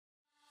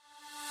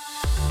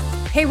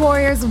Hey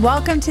warriors,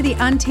 welcome to the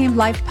Untamed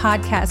Life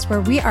podcast, where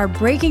we are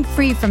breaking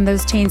free from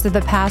those chains of the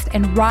past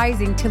and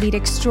rising to lead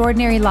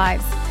extraordinary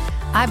lives.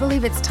 I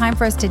believe it's time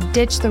for us to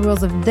ditch the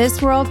rules of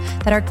this world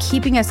that are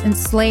keeping us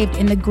enslaved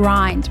in the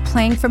grind,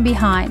 playing from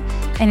behind,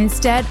 and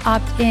instead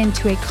opt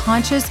into a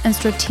conscious and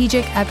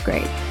strategic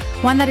upgrade,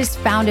 one that is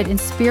founded in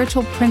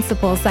spiritual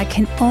principles that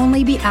can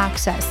only be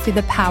accessed through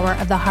the power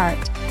of the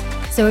heart.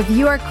 So if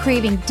you are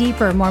craving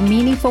deeper, more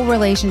meaningful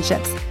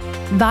relationships,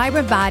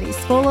 vibrant bodies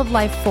full of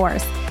life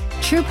force,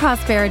 true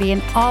prosperity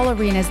in all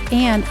arenas,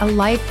 and a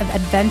life of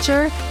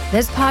adventure,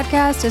 this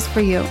podcast is for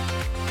you.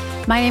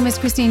 My name is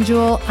Christine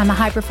Jewell. I'm a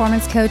high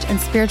performance coach and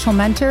spiritual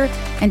mentor,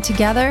 and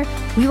together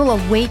we will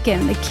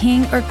awaken the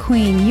king or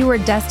queen you are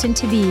destined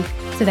to be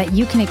so that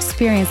you can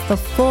experience the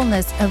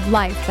fullness of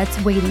life that's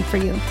waiting for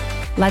you.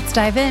 Let's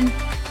dive in.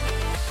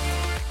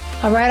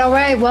 All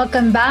right.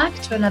 Welcome back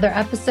to another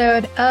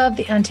episode of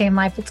The Untamed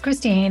Life. It's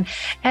Christine.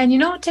 And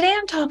today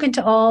I'm talking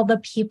to all the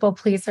people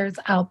pleasers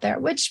out there,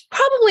 which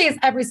probably is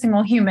every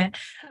single human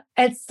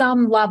at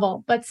some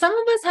level. But some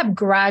of us have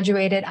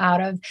graduated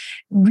out of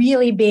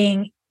really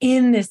being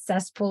in this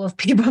cesspool of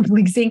people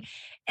pleasing.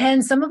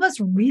 And some of us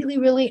really,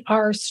 really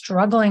are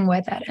struggling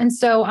with it. And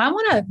so I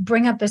want to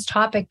bring up this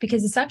topic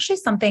because it's actually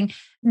something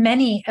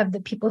many of the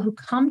people who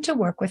come to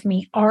work with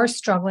me are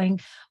struggling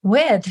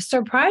with,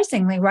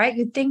 surprisingly, right?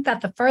 You'd think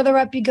that the further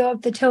up you go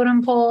up the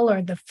totem pole,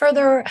 or the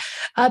further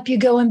up you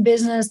go in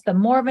business, the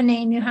more of a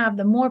name you have,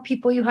 the more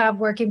people you have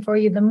working for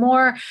you, the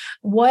more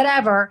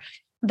whatever,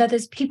 that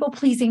this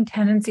people-pleasing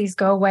tendencies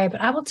go away.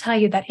 But I will tell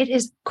you that it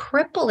is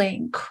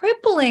crippling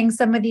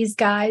some of these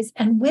guys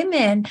and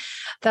women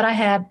that I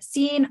have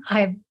seen.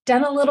 I've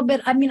done a little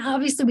bit. I mean,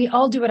 obviously we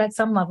all do it at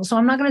some level. So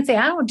I'm not going to say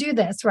I don't do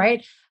this,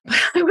 right?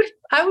 But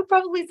I would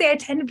probably say I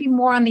tend to be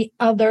more on the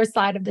other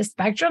side of the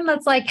spectrum.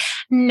 That's like,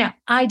 no,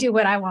 I do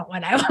what I want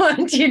when I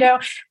want,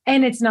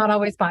 and it's not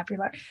always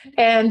popular.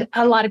 And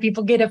a lot of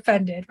people get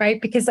offended,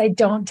 right? Because I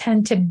don't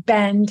tend to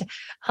bend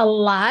a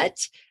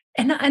lot.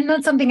 And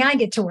that's something I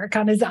get to work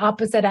on, is the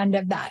opposite end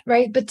of that,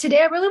 right? But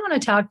today I really want to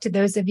talk to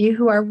those of you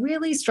who are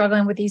really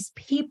struggling with these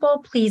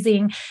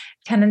people-pleasing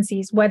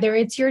tendencies, whether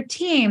it's your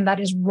team that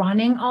is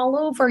running all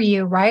over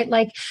you, right?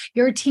 Like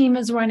your team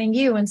is running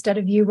you instead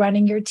of you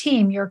running your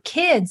team. Your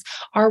kids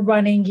are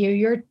running you.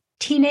 Your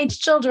teenage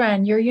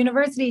children, your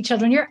university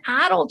children, your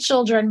adult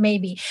children,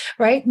 maybe,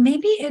 right?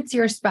 Maybe it's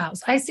your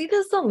spouse. I see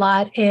this a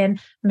lot in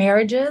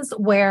marriages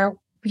where,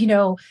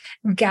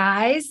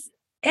 guys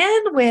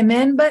and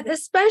women, but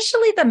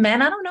especially the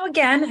men. I don't know,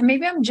 again,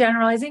 maybe I'm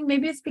generalizing.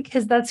 Maybe it's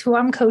because that's who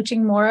I'm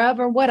coaching more of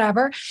or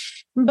whatever.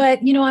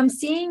 But, I'm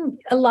seeing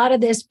a lot of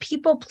this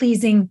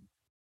people-pleasing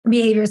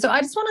behavior. So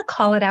I just want to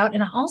call it out.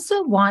 And I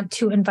also want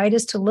to invite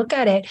us to look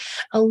at it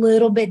a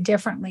little bit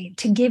differently,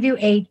 to give you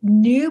a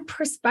new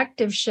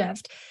perspective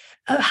shift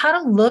of how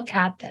to look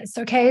at this.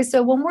 Okay.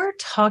 So when we're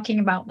talking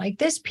about like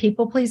this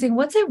people pleasing,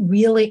 what's it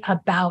really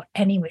about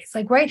anyways?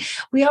 Like, right.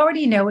 We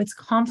already know it's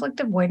conflict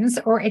avoidance,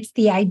 or it's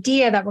the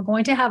idea that we're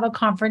going to have a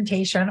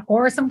confrontation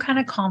or some kind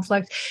of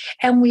conflict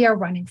and we are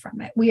running from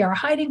it. We are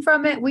hiding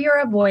from it. We are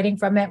avoiding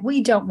from it.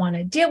 We don't want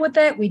to deal with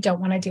it. We don't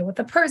want to deal with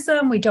the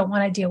person. We don't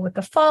want to deal with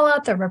the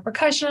fallout, the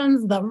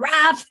repercussions, the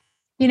wrath.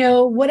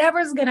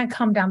 Whatever's going to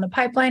come down the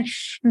pipeline.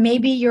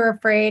 Maybe you're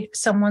afraid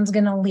someone's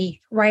going to leave,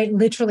 right?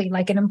 Literally,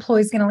 like an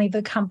employee's going to leave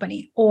the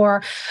company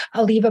or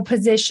leave a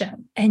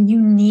position and you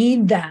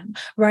need them,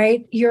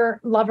 right? Your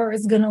lover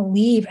is going to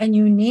leave and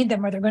you need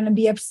them, or they're going to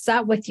be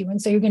upset with you.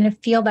 And so you're going to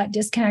feel that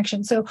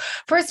disconnection. So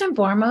first and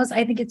foremost,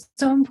 I think it's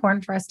so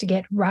important for us to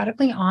get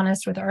radically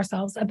honest with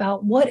ourselves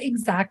about what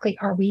exactly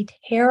are we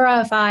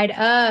terrified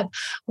of?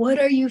 What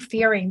are you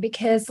fearing?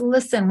 Because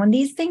listen, when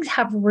these things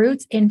have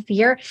roots in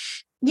fear,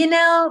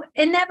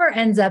 it never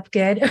ends up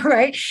good,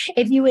 right?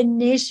 If you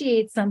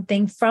initiate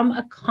something from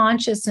a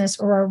consciousness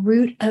or a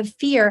root of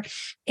fear,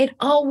 it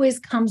always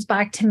comes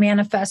back to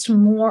manifest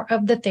more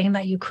of the thing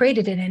that you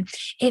created it in.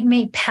 It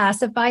may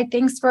pacify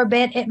things for a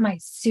bit. It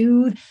might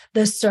soothe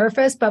the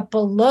surface, but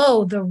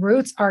below the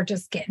roots are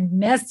just getting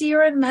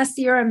messier and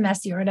messier and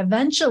messier. And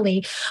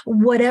eventually,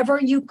 whatever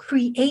you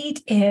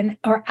create in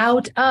or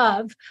out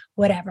of,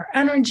 whatever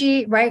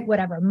energy, right?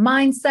 Whatever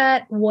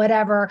mindset,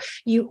 whatever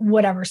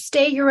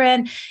state you're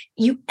in,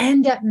 you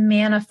end up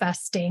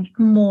manifesting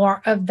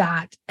more of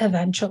that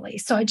eventually.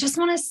 So I just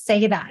want to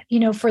say that,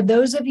 for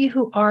those of you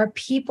who are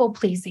people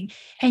pleasing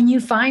and you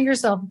find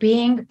yourself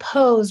being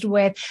posed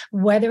with,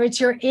 whether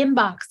it's your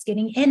inbox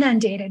getting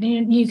inundated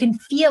and you can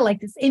feel like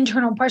this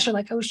internal pressure,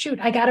 like, oh shoot,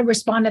 I got to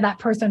respond to that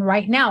person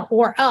right now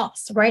or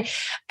else, right?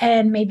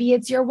 And maybe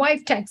it's your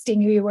wife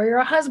texting you or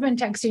your husband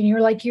texting you,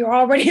 you're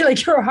already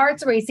like your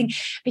heart's racing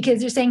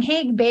because you're saying,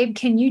 hey, babe,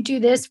 can you do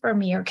this for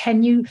me? Or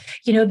can you,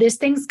 this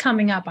thing's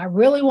coming up. I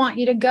really want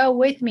you to go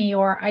with me,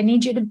 or I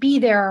need you to be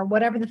there, or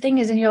whatever the thing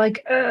is. And you're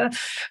like,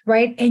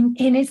 right. And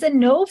it's a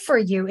no for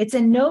you. It's a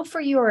no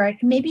for you. Or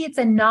maybe it's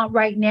a not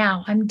right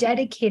now. I'm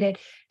dedicated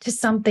to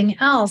something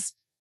else.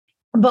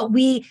 But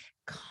we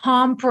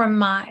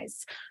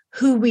compromise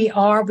who we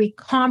are. We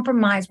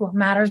compromise what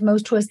matters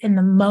most to us in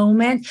the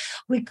moment.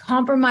 We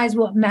compromise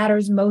what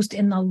matters most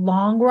in the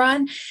long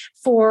run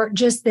for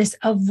just this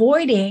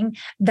avoiding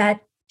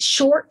that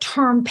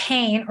short-term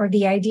pain or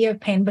the idea of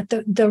pain. But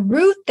the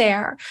root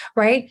there,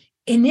 right?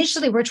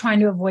 Initially, we're trying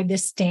to avoid the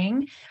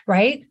sting,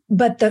 right?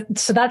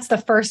 So that's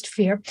the first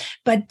fear.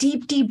 But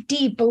deep, deep,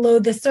 deep below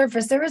the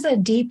surface, there is a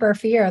deeper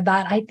fear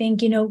that I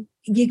think,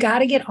 you got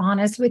to get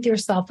honest with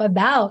yourself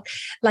about,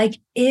 like,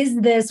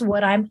 is this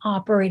what I'm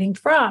operating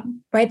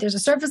from, right? There's a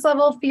surface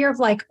level fear of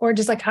like, or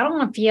just like, I don't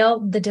want to feel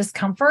the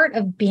discomfort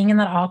of being in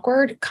that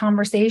awkward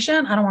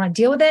conversation. I don't want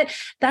to deal with it.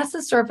 That's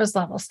the surface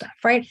level stuff,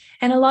 right?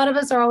 And a lot of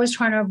us are always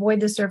trying to avoid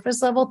the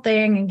surface level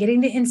thing and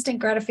getting the instant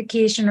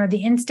gratification or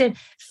the instant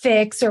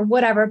fix or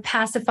whatever,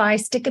 pacify,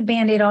 stick a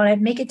Band-Aid on it,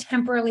 make it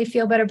temporarily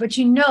feel better. But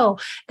you know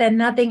that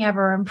nothing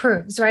ever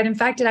improves, right? In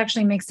fact, it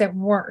actually makes it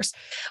worse.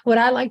 What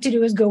I like to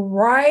do is go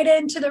right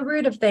into the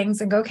root of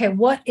things and go, okay,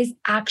 what is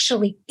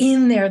actually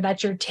in there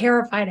that you're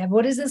terrified of?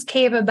 What is this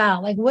cave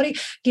about? Like, what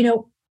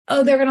do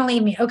oh, they're going to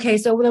leave me. Okay.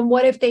 So then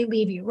what if they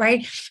leave you,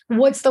 right?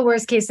 What's the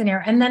worst case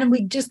scenario? And then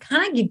we just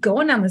kind of keep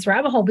going down this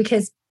rabbit hole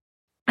because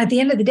at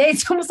the end of the day,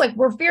 it's almost like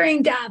we're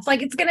fearing death,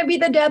 like it's going to be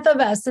the death of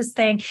us, this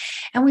thing.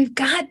 And we've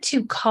got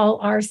to call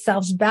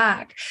ourselves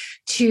back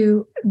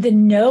to the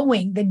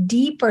knowing, the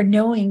deeper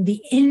knowing,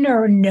 the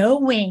inner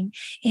knowing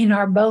in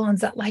our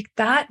bones that like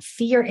that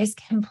fear is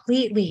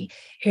completely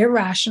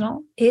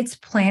irrational. It's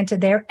planted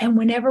there. And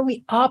whenever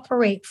we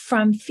operate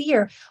from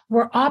fear,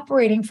 we're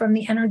operating from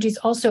the energies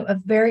also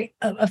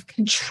of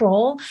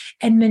control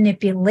and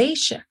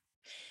manipulation.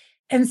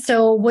 And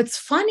so what's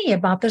funny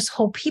about this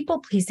whole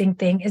people-pleasing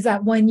thing is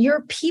that when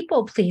you're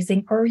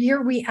people-pleasing or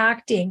you're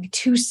reacting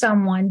to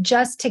someone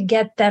just to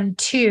get them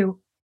to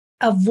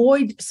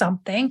avoid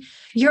something,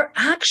 you're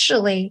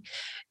actually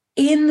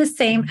in the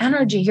same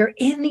energy. You're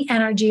in the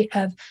energy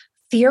of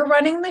fear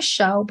running the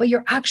show, but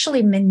you're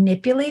actually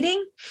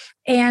manipulating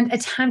and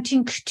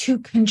attempting to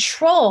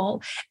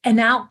control an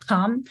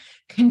outcome,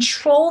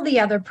 control the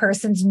other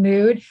person's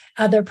mood,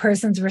 other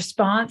person's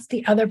response,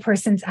 the other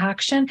person's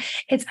action.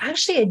 It's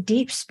actually a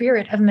deep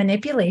spirit of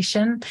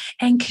manipulation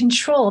and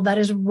control that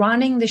is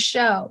running the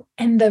show.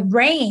 And the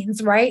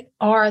reins, right,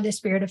 are the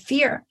spirit of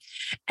fear.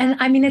 And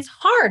I mean, it's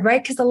hard,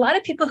 right? Because a lot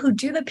of people who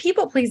do the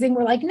people pleasing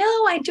were like,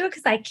 no, I do it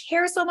because I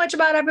care so much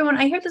about everyone.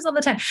 I hear this all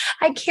the time.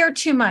 I care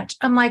too much.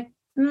 I'm like,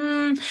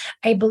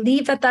 I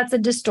believe that that's a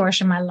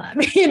distortion, my love.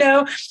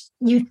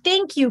 You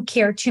think you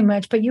care too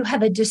much, but you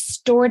have a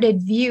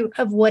distorted view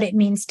of what it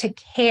means to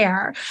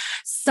care.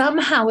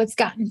 Somehow it's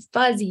gotten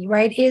fuzzy,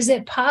 right? Is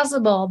it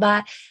possible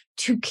that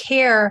to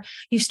care,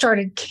 you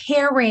started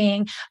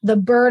carrying the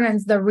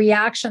burdens, the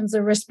reactions,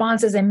 the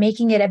responses, and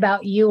making it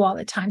about you all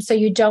the time? So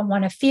you don't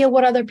want to feel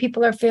what other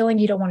people are feeling.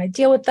 You don't want to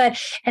deal with that.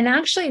 And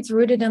actually, it's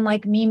rooted in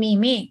like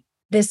me.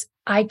 This,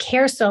 I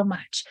care so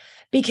much.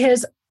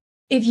 Because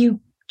if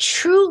you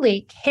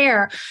truly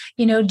care,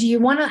 do you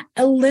want to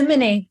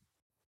eliminate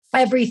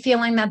every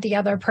feeling that the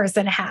other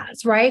person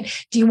has,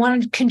 right? Do you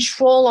want to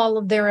control all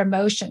of their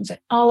emotions and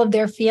all of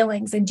their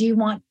feelings? And do you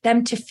want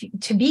them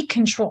to be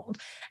controlled?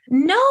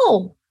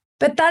 No,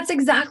 but that's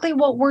exactly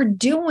what we're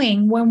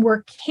doing when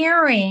we're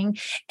caring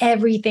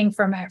everything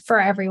for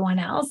everyone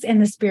else in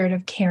the spirit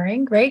of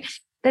caring, right?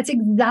 That's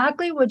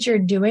exactly what you're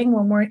doing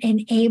when we're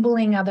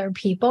enabling other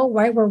people,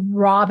 right? We're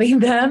robbing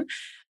them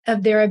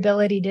of their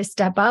ability to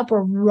step up.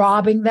 We're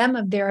robbing them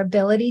of their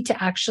ability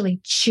to actually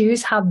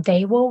choose how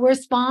they will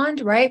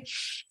respond, right?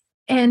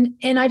 And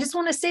I just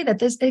want to say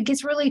that it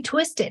gets really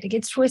twisted. It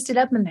gets twisted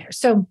up in there.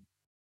 So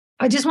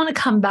I just want to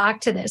come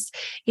back to this,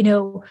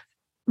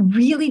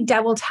 really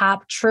double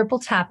tap, triple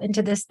tap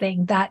into this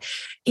thing that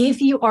if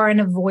you are an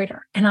avoider,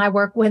 and I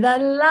work with a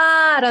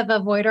lot of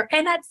avoider,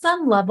 and at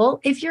some level,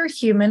 if you're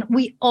human,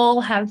 we all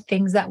have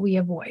things that we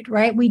avoid,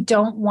 right? We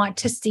don't want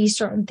to see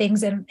certain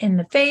things in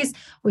the face.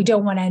 We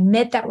don't want to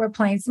admit that we're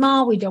playing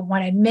small. We don't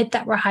want to admit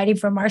that we're hiding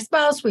from our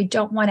spouse. We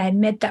don't want to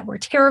admit that we're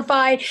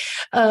terrified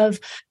of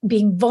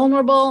being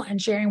vulnerable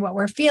and sharing what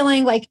we're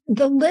feeling. Like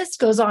the list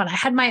goes on. I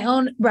had my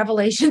own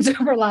revelations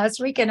over last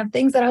weekend of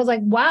things that I was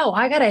like, wow,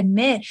 I got to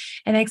admit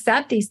and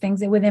accept these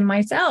things within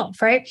myself,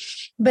 right?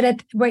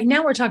 But right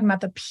now we're talking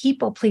about the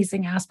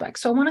people-pleasing aspect.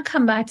 So I want to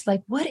come back to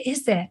like, what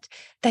is it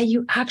that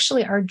you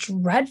actually are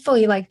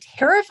dreadfully like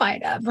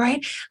terrified of,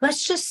 right?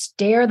 Let's just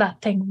stare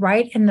that thing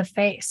right in the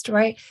face,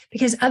 right?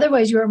 Because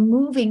otherwise you're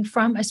moving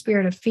from a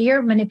spirit of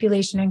fear,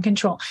 manipulation, and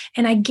control.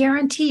 And I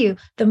guarantee you,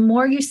 the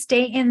more you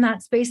stay in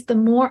that space, the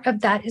more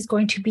of that is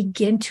going to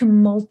begin to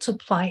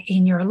multiply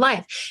in your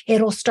life.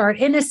 It'll start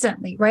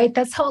innocently, right?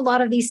 That's how a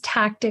lot of these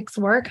tactics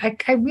work.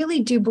 I really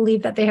do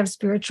believe that they have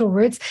spiritual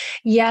roots.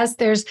 Yes,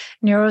 there's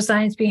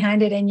neuroscience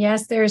behind it. And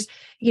yes, there's,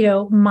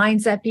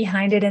 mindset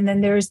behind it. And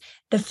then there's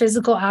the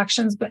physical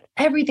actions, but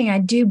everything I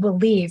do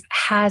believe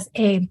has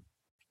a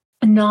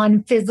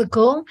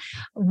non-physical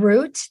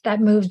root that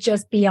moves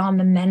just beyond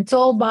the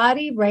mental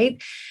body, right?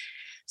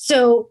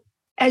 So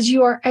as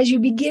you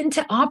begin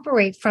to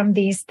operate from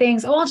these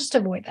things, I'll just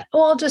avoid that.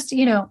 I'll just,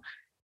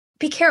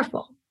 be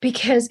careful.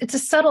 Because it's a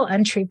subtle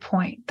entry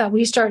point that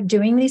we start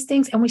doing these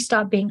things and we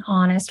stop being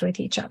honest with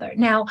each other.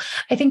 Now,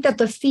 I think that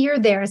the fear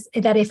there is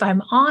that if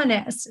I'm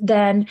honest,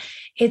 then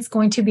it's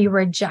going to be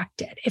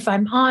rejected. If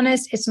I'm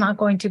honest, it's not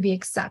going to be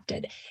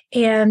accepted.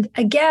 And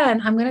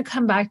again, I'm going to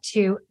come back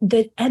to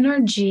the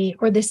energy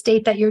or the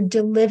state that you're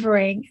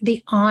delivering,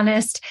 the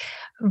honest,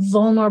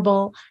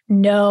 vulnerable,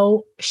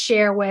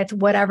 share with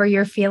whatever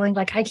you're feeling.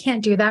 Like, I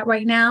can't do that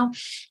right now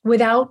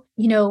without,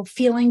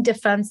 feeling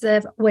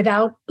defensive,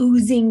 without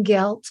oozing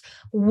guilt,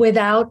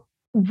 without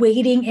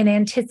waiting in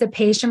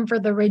anticipation for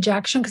the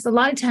rejection. Because a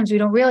lot of times we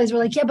don't realize, we're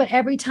like, yeah, but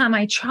every time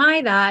I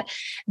try that,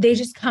 they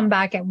just come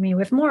back at me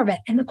with more of it.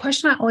 And the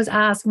question I always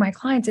ask my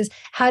clients is,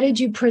 how did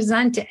you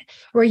present it?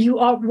 Were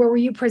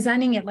you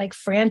presenting it like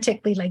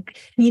frantically, like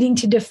needing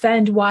to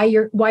defend why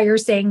you're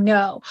saying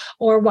no,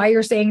 or why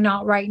you're saying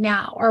not right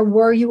now? Or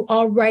were you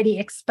already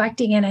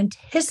expecting and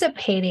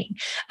anticipating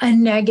a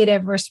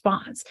negative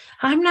response?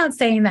 I'm not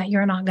saying that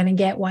you're not going to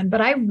get one,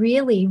 but I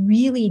really,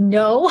 really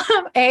know,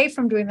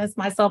 from doing this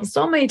myself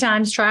so many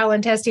times, trial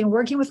and testing,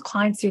 working with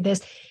clients through this,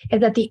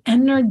 is that the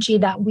energy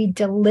that we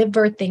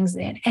deliver things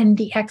in and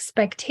the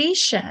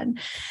expectation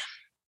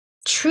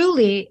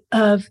truly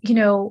of,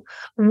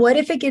 what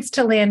if it gets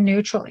to land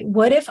neutrally?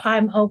 What if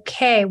I'm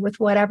okay with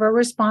whatever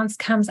response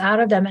comes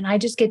out of them? And I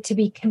just get to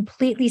be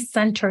completely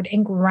centered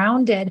and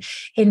grounded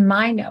in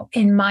my no,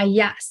 in my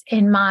yes,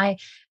 in my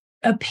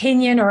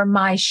opinion or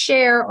my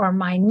share or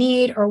my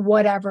need or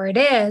whatever it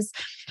is,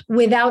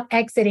 without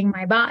exiting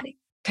my body.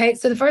 Okay.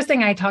 So the first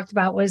thing I talked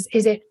about was,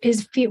 is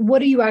fear,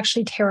 what are you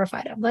actually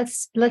terrified of?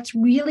 Let's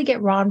really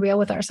get raw and real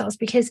with ourselves,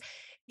 because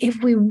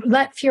if we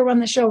let fear run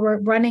the show, we're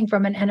running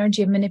from an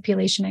energy of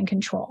manipulation and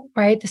control,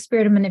 right? The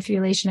spirit of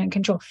manipulation and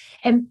control.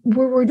 And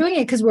we're doing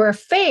it because we're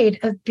afraid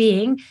of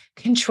being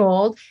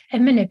controlled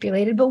and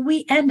manipulated, but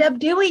we end up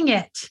doing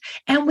it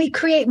and we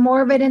create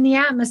more of it in the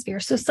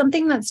atmosphere. So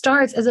something that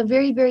starts as a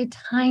very, very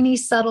tiny,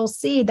 subtle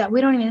seed that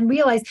we don't even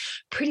realize,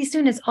 pretty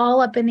soon it's all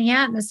up in the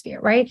atmosphere,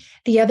 right?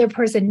 The other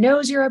person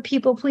knows you're a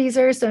people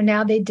pleaser. So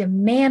now they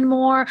demand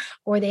more,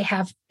 or they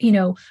have,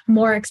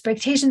 more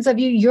expectations of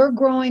you. You're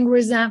growing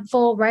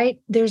resentful, right?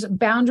 There's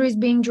boundaries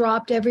being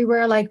dropped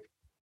everywhere, like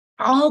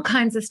all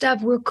kinds of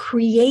stuff. We're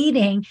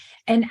creating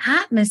an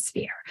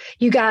atmosphere.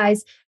 You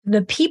guys,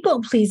 the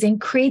people pleasing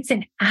creates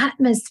an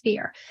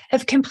atmosphere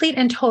of complete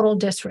and total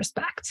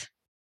disrespect.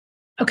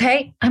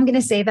 Okay, I'm going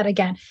to say that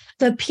again.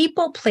 The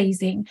people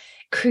pleasing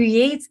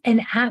creates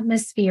an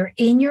atmosphere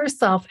in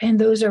yourself and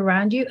those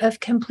around you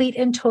of complete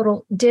and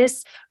total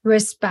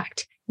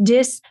disrespect,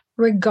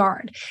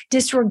 disregard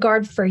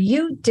for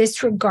you,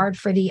 disregard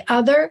for the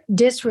other,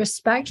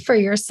 disrespect for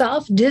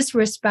yourself,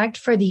 disrespect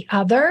for the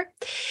other.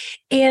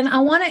 And I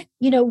want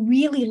to,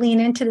 really lean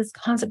into this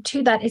concept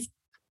too, that is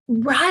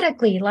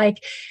radically,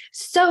 like,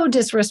 so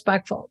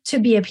disrespectful to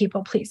be a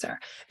people pleaser.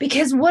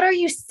 Because what are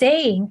you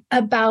saying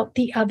about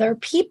the other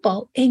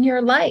people in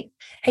your life?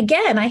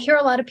 Again, I hear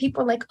a lot of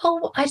people like,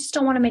 oh, I just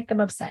don't want to make them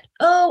upset.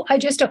 Oh, I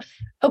just don't.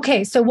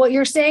 Okay, so what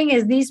you're saying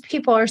is these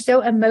people are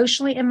so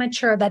emotionally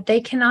immature that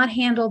they cannot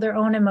handle their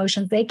own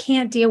emotions. They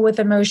can't deal with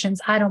emotions.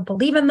 I don't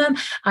believe in them.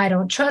 I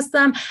don't trust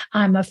them.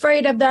 I'm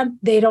afraid of them.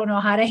 They don't know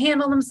how to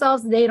handle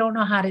themselves. They don't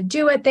know how to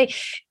do it.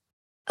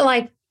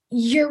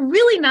 You're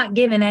really not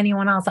giving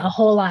anyone else a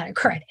whole lot of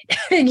credit,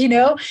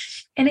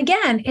 And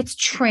again, it's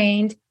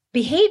trained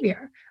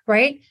behavior,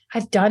 right?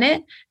 I've done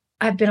it.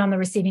 I've been on the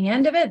receiving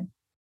end of it.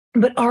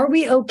 But are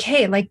we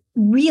okay? Like,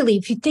 really,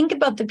 if you think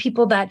about the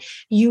people that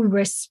you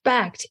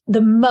respect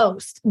the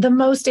most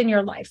in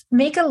your life,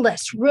 make a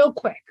list real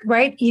quick,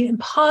 right? You can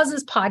pause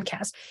this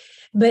podcast,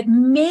 but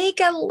make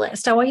a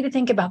list. I want you to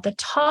think about the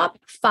top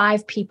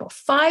 5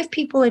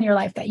 people in your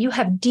life that you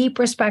have deep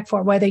respect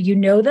for, whether you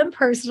know them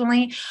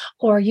personally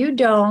or you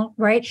don't,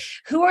 right?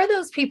 Who are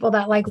those people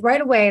that, like, right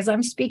away, as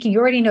I'm speaking, you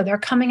already know they're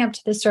coming up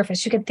to the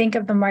surface. You can think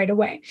of them right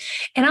away.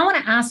 And I want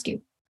to ask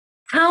you,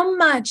 how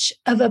much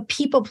of a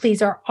people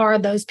pleaser are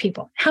those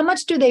people? How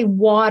much do they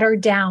water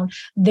down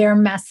their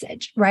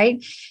message,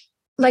 right?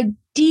 Like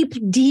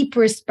deep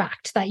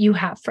respect that you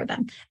have for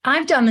them.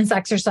 I've done this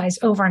exercise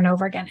over and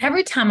over again.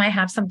 Every time I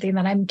have something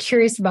that I'm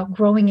curious about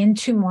growing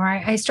into more,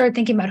 I start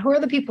thinking about who are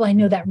the people I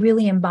know that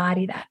really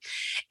embody that.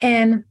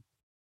 And,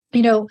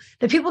 the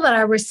people that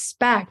I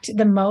respect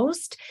the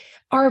most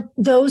are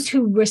those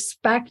who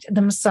respect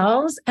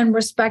themselves and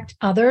respect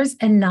others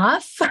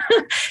enough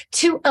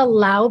to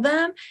allow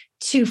them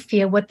to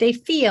feel what they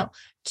feel,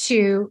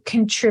 to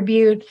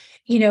contribute,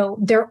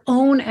 their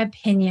own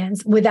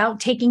opinions without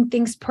taking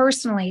things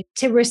personally,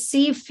 to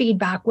receive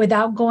feedback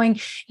without going,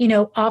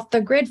 off the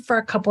grid for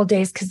a couple of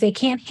days because they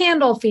can't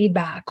handle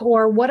feedback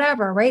or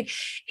whatever, right?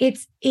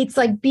 It's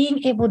like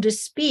being able to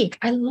speak.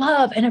 I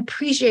love and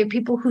appreciate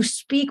people who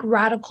speak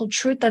radical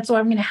truth. That's why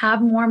I'm going to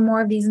have more and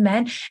more of these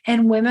men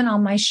and women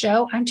on my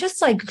show. I'm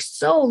just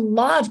so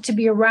love to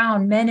be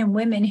around men and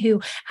women who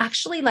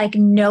actually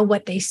know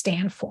what they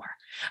stand for,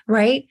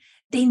 right?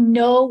 They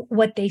know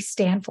what they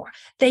stand for.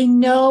 They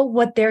know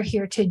what they're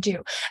here to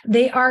do.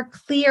 They are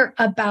clear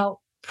about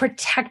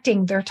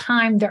protecting their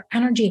time, their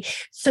energy,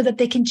 so that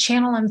they can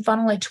channel and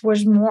funnel it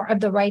towards more of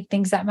the right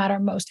things that matter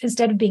most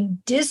instead of being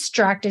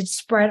distracted,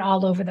 spread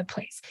all over the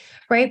place,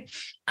 right?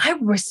 I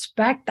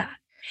respect that.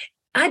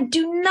 I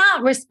do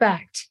not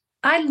respect.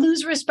 I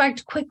lose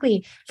respect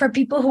quickly for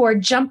people who are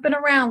jumping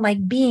around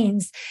like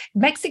beans,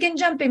 Mexican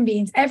jumping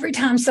beans, every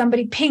time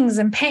somebody pings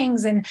and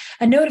pangs and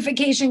a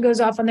notification goes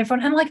off on their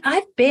phone. And like,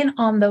 I've been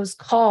on those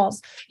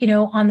calls,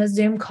 on the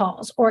Zoom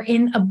calls or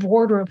in a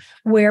boardroom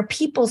where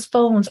people's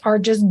phones are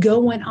just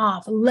going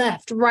off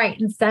left, right,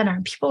 and center.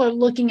 And people are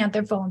looking at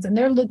their phones and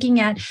they're looking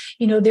at,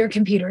 their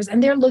computers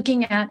and they're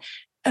looking at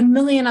a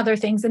million other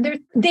things. And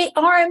they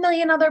are a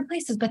million other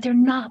places, but they're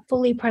not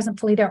fully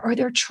present, fully there, or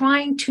they're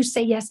trying to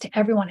say yes to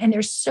everyone. And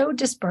they're so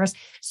dispersed,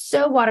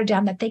 so watered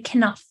down that they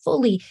cannot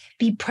fully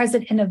be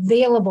present and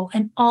available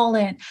and all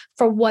in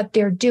for what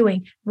they're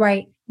doing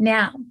right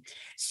now.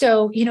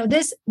 So,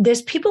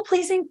 this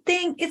people-pleasing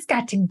thing, it's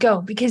got to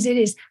go because it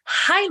is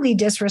highly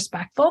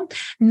disrespectful,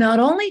 not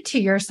only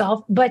to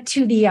yourself, but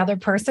to the other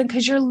person,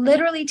 because you're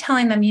literally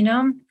telling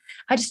them,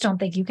 I just don't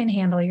think you can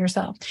handle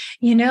yourself.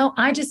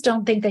 I just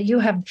don't think that you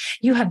have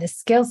the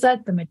skill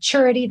set, the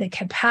maturity, the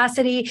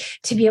capacity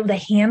to be able to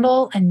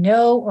handle a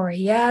no or a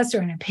yes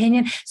or an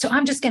opinion. So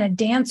I'm just going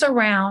to dance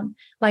around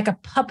like a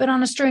puppet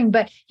on a string,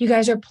 but you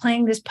guys are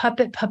playing this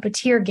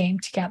puppeteer game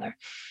together.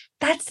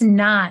 That's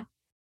not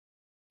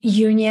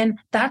union.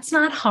 That's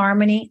not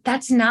harmony.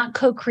 That's not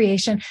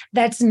co-creation.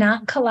 That's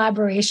not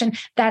collaboration.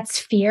 That's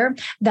fear.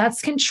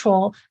 That's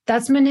control.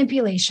 That's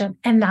manipulation.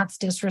 And that's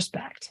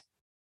disrespect.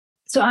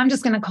 So I'm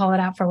just going to call it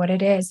out for what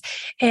it is.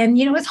 And,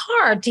 it's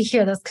hard to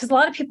hear this because a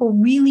lot of people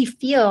really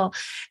feel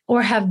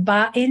or have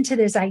bought into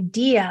this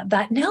idea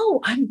that, no,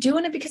 I'm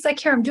doing it because I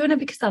care. I'm doing it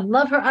because I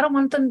love her. I don't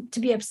want them to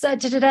be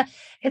upset.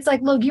 It's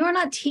like, look, you're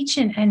not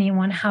teaching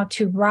anyone how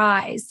to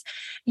rise.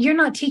 You're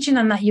not teaching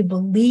them that you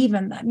believe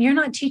in them. You're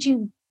not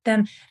teaching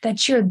them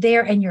that you're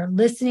there and you're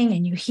listening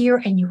and you hear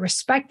and you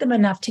respect them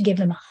enough to give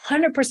them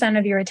 100%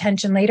 of your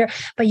attention later,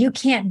 but you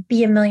can't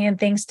be a million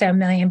things to a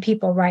million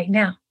people right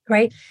now.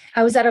 Right.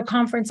 I was at a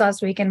conference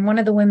last week and one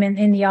of the women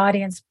in the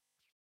audience,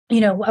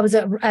 I was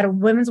at a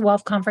women's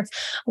wealth conference.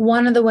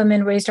 One of the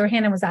women raised her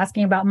hand and was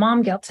asking about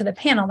mom guilt to the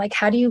panel. Like,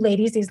 how do you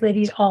these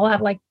ladies all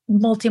have like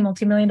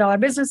multi-million dollar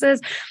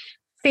businesses,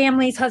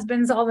 families,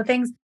 husbands, all the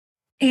things.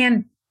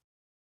 And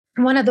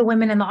one of the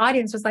women in the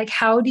audience was like,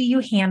 how do you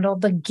handle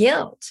the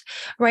guilt?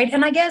 Right.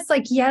 And I guess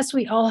yes,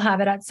 we all have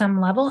it at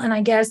some level. And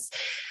I guess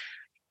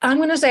I'm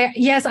going to say,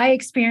 yes, I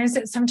experience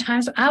it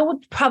sometimes. I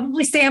would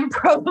probably say I'm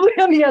probably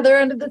on the other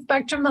end of the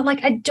spectrum. That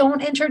I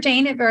don't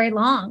entertain it very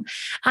long.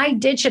 I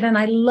ditch it. And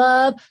I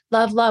love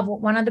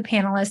what one of the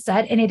panelists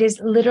said. And it is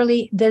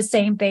literally the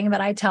same thing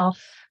that I tell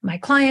my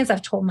clients.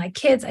 I've told my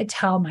kids, I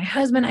tell my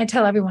husband, I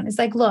tell everyone. It's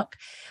like, look,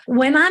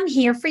 when I'm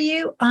here for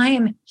you, I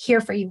am here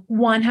for you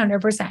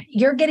 100%.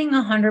 You're getting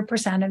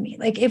 100% of me.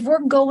 Like if we're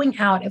going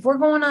out, if we're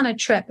going on a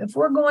trip, if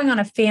we're going on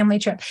a family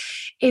trip,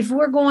 if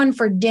we're going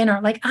for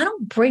dinner, I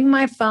don't bring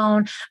my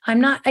phone.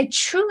 I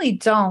truly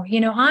don't,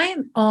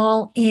 I'm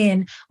all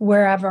in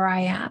wherever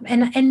I am.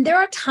 And there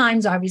are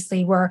times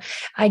obviously where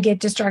I get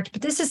distracted,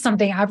 but this is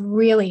something I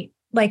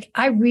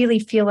really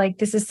feel like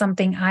this is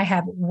something I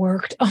have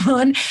worked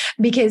on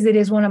because it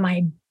is one of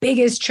my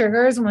biggest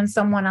triggers when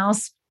someone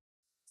else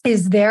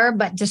is there,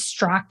 but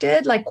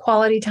distracted.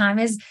 Quality time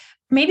is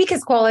maybe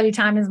because quality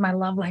time is my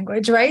love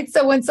language, right?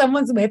 So when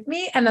someone's with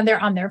me and then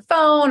they're on their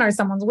phone or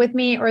someone's with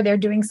me or they're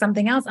doing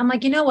something else, I'm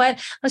like, you know what?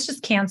 Let's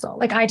just cancel.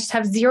 I just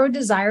have zero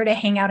desire to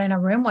hang out in a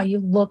room while you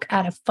look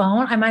at a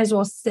phone. I might as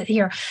well sit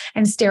here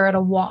and stare at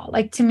a wall.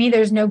 To me,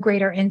 there's no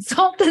greater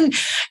insult than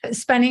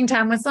spending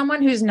time with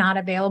someone who's not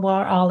available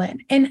or all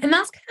in. And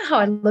that's kind of how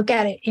I look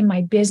at it in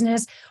my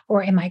business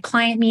or in my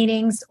client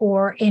meetings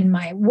or in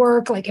my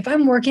work. If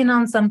I'm working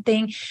on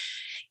something,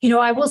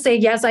 I will say,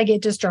 yes, I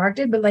get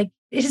distracted, but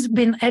it has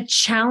been a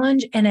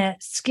challenge and a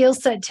skill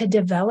set to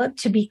develop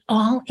to be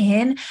all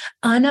in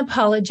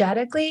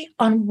unapologetically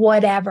on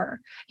whatever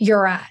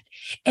you're at.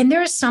 And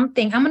there's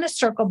something, I'm going to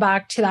circle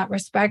back to that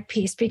respect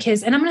piece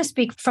and I'm going to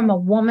speak from a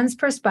woman's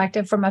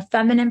perspective, from a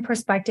feminine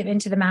perspective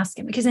into the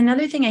masculine, because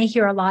another thing I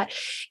hear a lot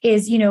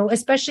is,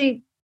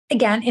 especially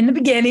again, in the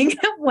beginning,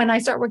 when I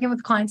start working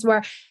with clients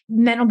where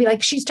men will be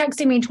like, she's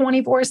texting me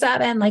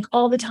 24/7,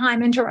 all the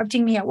time,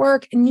 interrupting me at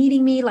work,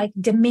 needing me,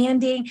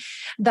 demanding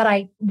that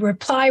I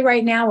reply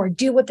right now or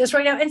deal with this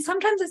right now. And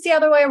sometimes it's the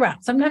other way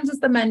around. Sometimes it's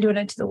the men doing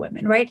it to the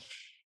women, right?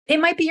 It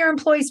might be your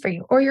employees for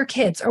you or your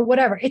kids or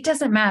whatever. It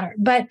doesn't matter.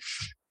 But,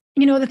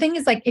 the thing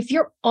is if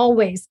you're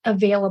always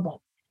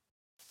available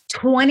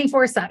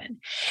 24/7.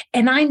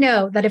 And I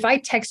know that if I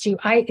text you,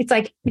 it's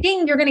like,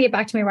 ding, you're going to get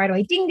back to me right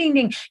away. Ding, ding,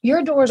 ding.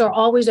 Your doors are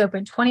always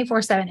open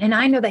 24/7. And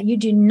I know that you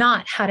do not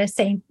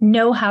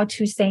know how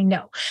to say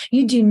no.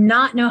 You do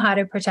not know how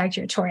to protect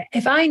your territory.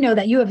 If I know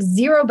that you have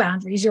zero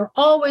boundaries, you're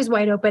always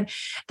wide open.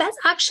 That's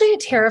actually a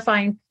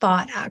terrifying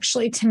thought,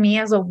 actually, to me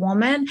as a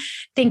woman,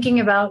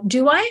 thinking about,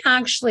 do I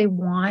actually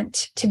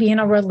want to be in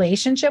a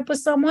relationship with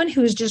someone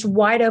who's just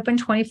wide open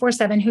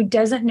 24/7, who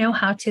doesn't know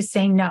how to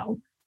say no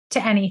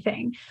to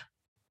anything?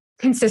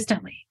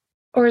 consistently,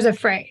 or is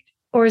afraid,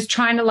 or is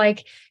trying to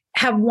like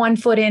have one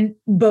foot in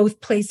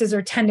both places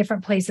or 10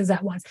 different places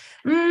at once.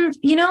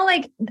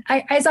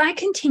 As I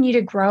continue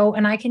to grow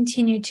and I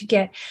continue to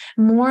get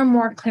more and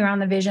more clear on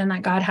the vision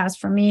that God has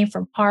for me,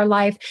 for our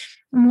life,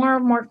 more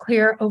and more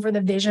clear over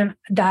the vision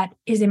that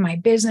is in my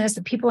business,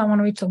 the people I want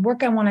to reach, the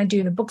work I want to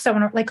do, the books I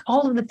want to, like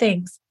all of the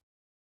things.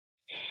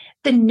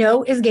 The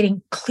no is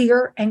getting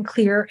clearer and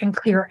clearer and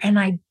clearer. And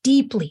I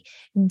deeply,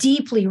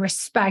 deeply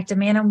respect a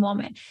man and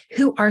woman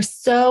who are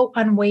so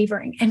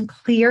unwavering and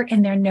clear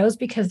in their no's,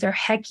 because their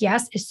heck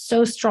yes is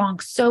so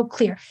strong, so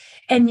clear.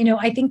 And,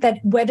 I think that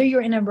whether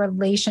you're in a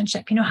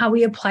relationship, how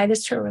we apply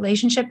this to a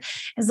relationship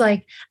is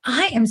like,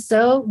 I am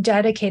so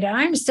dedicated.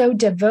 I'm so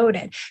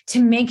devoted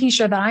to making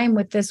sure that I am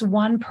with this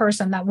one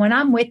person, that when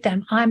I'm with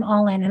them, I'm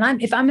all in.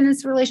 And if I'm in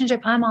this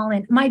relationship, I'm all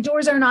in. My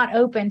doors are not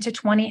open to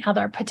 20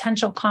 other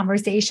potential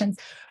conversations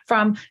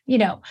from,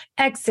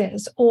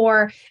 exes,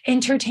 or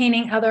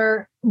entertaining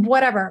other,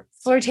 whatever,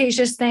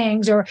 flirtatious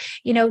things, or,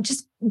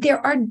 just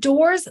there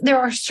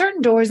are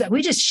certain doors that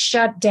we just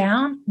shut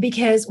down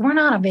because we're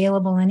not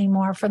available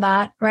anymore for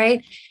that,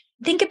 right?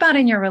 Think about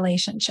in your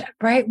relationship,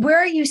 right? Where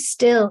are you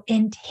still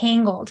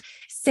entangled,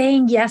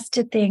 saying yes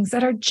to things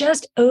that are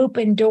just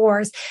open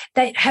doors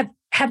that have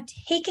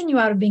taken you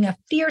out of being a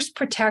fierce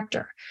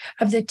protector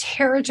of the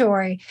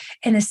territory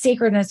and the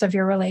sacredness of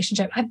your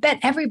relationship? I bet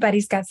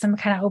everybody's got some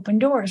kind of open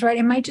doors, right?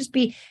 It might just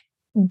be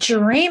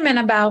dreaming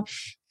about,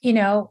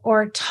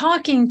 or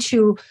talking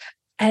to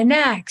an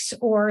ex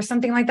or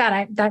something like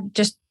that. That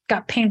just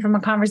got pain from a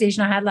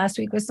conversation I had last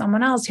week with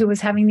someone else who was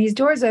having these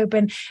doors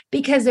open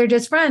because they're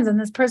just friends and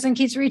this person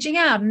keeps reaching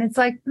out. And it's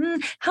like,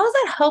 how is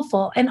that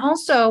helpful? And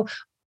also,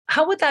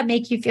 how would that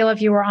make you feel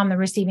if you were on the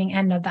receiving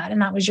end of that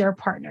and that was your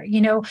partner?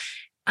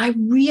 I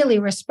really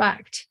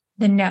respect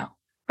the no,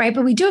 right?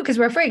 But we do it because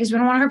we're afraid, because we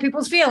don't want to hurt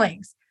people's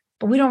feelings.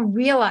 But we don't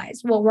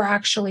realize what we're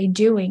actually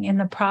doing in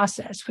the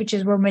process, which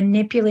is we're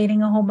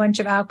manipulating a whole bunch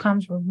of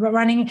outcomes. We're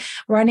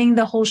running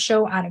the whole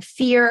show out of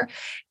fear.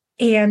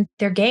 And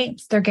they're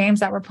games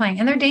that we're playing,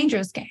 and they're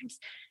dangerous games,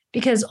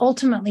 because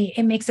ultimately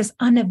it makes us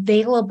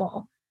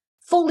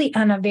fully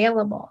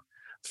unavailable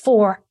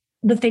for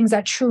the things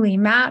that truly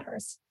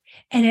matters.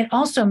 And it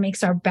also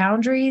makes our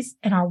boundaries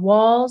and our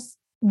walls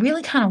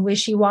really kind of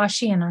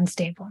wishy-washy and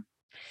unstable.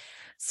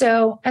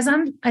 So as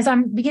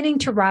I'm beginning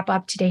to wrap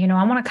up today,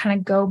 I want to kind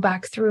of go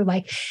back through,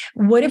 like,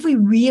 what if we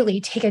really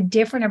take a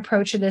different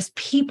approach to this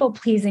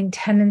people-pleasing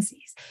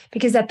tendencies?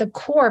 Because at the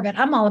core of it,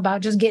 I'm all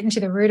about just getting to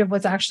the root of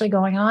what's actually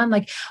going on.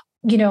 Like,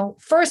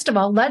 first of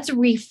all, let's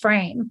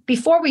reframe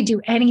before we do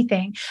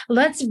anything.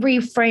 Let's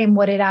reframe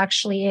what it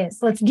actually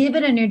is. Let's give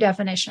it a new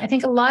definition. I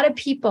think a lot of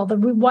people,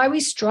 why we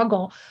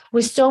struggle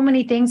with so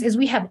many things is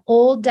we have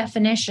old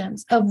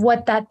definitions of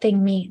what that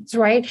thing means,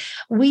 right?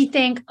 We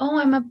think, oh,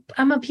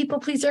 I'm a people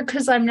pleaser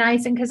because I'm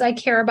nice and because I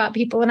care about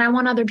people and I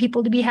want other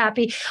people to be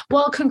happy.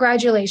 Well,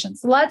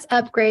 congratulations. Let's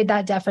upgrade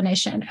that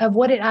definition of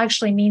what it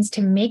actually means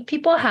to make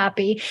people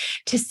happy,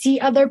 to see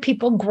other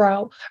people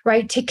grow,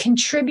 right? To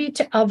contribute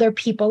to other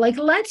people. Like,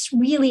 let's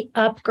really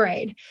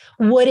upgrade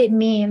what it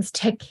means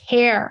to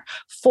care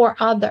for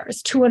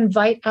others, to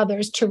invite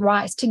others to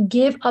rise, to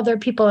give other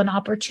people an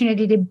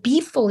opportunity to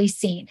be fully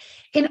seen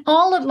in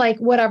all of, like,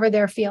 whatever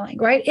they're feeling,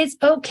 right? It's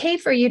okay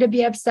for you to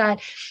be upset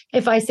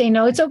if I say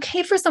no. It's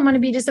okay for someone to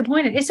be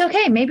disappointed. It's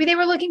okay. Maybe they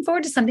were looking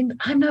forward to something, but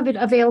I'm not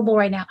available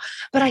right now,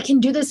 but I can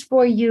do this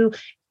for you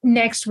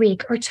next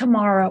week or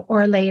tomorrow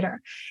or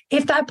later.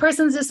 If that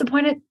person's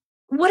disappointed,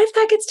 what if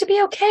that gets to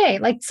be okay?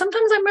 Like,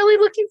 sometimes I'm really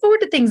looking forward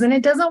to things and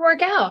it doesn't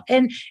work out,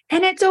 and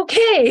it's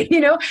okay.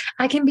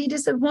 I can be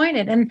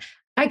disappointed and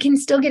I can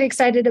still get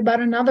excited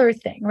about another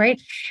thing,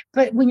 right?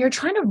 But when you're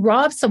trying to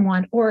rob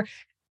someone or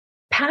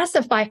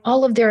pacify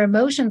all of their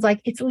emotions, like,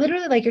 it's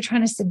literally like you're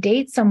trying to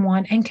sedate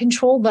someone and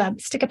control them,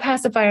 stick a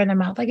pacifier in their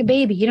mouth like a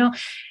baby,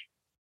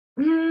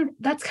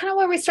 that's kind of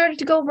where we started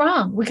to go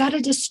wrong. We got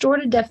a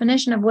distorted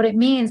definition of what it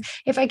means.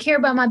 If I care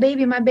about my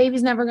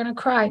baby's never going to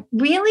cry.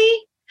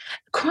 Really?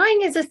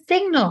 Crying is a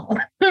signal,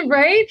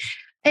 right?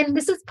 And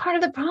this is part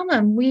of the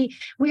problem. We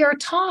are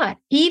taught,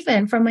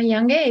 even from a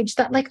young age,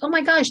 that, like, oh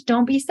my gosh,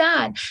 don't be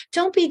sad.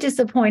 Don't be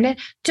disappointed.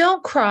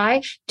 Don't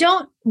cry.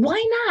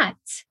 Why not?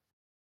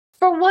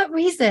 For what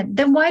reason?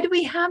 Then why do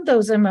we have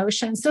those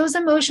emotions? Those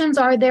emotions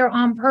are there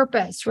on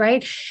purpose,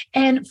 right?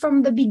 And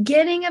from the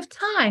beginning of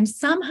time,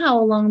 somehow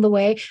along the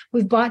way,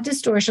 we've bought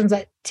distortions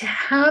that to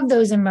have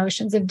those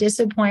emotions of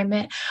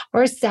disappointment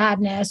or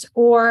sadness,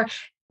 or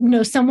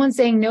someone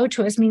saying no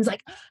to us means,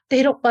 like,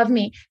 they don't love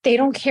me, they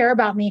don't care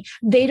about me,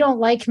 they don't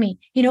like me,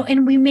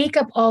 and we make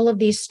up all of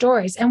these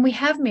stories, and we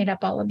have made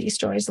up all of these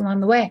stories along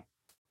the way.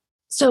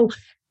 So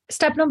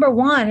step number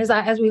one is,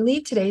 as we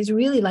leave today, is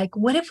really like,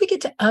 what if we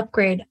get to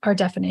upgrade our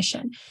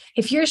definition?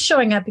 If you're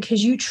showing up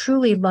because you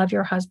truly love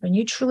your husband,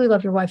 you truly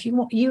love your wife,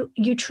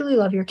 you truly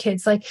love your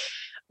kids, like,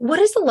 what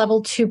is the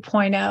level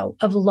 2.0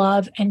 of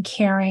love and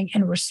caring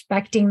and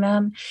respecting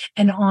them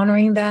and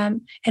honoring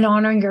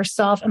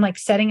yourself and, like,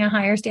 setting a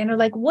higher standard?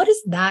 Like, what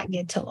does that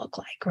get to look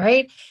like,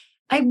 right?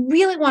 I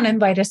really want to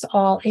invite us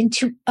all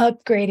into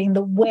upgrading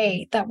the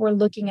way that we're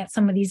looking at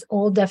some of these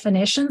old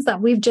definitions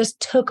that we've just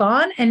took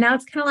on. And now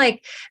it's kind of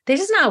like, they're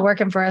just not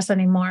working for us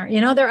anymore.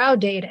 They're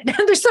outdated.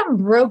 There's something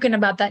broken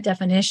about that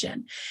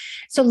definition.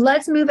 So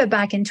let's move it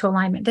back into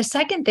alignment. The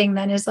second thing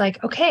then is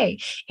like, okay,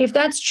 if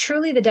that's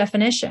truly the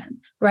definition,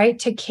 right?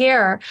 To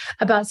care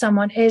about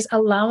someone is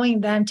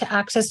allowing them to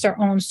access their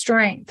own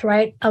strength,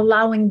 right?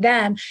 Allowing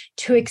them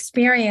to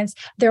experience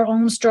their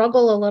own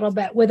struggle a little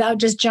bit without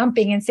just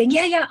jumping and saying,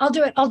 yeah, I'll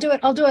do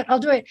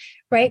it,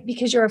 right?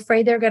 Because you're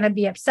afraid they're going to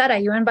be upset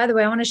at you. And by the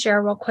way, I want to share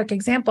a real quick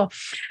example,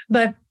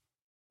 but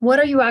what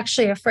are you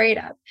actually afraid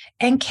of?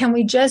 And can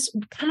we just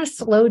kind of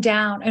slow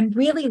down and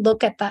really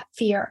look at that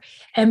fear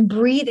and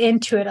breathe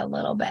into it a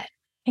little bit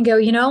and go,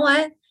 you know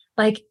what?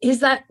 Like, is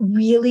that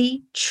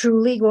really,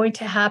 truly going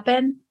to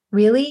happen?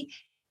 Really?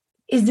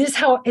 Is this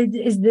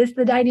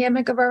the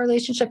dynamic of our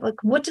relationship?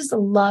 Like, what does the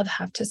love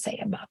have to say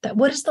about that?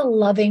 What is the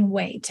loving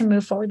way to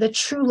move forward? The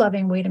true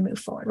loving way to move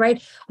forward,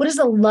 right? What is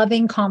the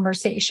loving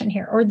conversation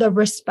here, or the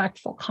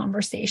respectful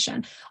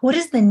conversation? What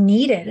is the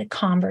needed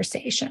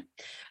conversation,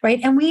 right?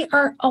 And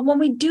when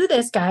we do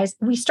this, guys,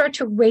 we start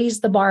to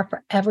raise the bar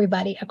for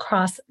everybody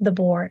across the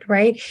board,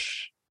 right?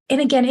 And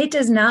again, it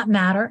does not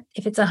matter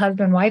if it's a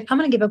husband, wife. I'm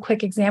going to give a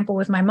quick example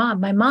with my mom.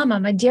 My mama,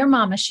 my dear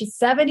mama, she's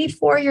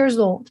 74 years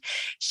old.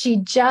 She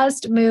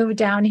just moved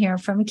down here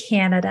from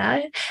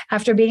Canada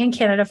after being in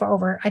Canada for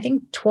over, I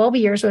think, 12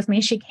 years with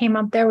me. She came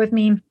up there with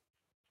me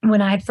when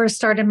I had first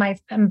started my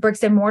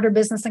bricks and mortar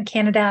business in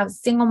Canada. I was a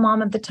single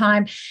mom at the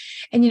time.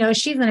 And,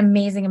 she's an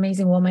amazing,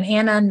 amazing woman.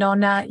 Anna,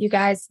 Nona, you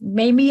guys,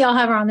 maybe I'll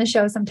have her on the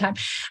show sometime.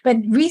 But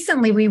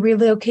recently we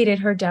relocated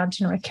her down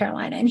to North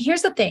Carolina. And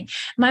here's the thing.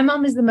 My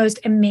mom is the most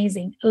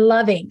amazing,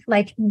 loving,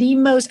 like the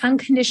most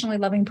unconditionally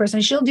loving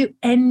person. She'll do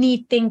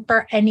anything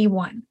for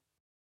anyone.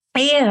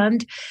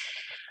 And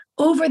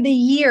over the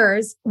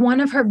years,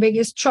 one of her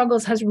biggest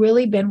struggles has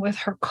really been with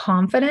her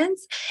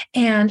confidence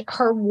and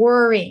her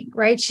worrying,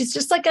 right? She's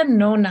just like a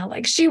nona,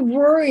 like she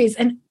worries.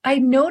 And I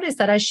noticed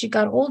that as she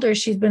got older,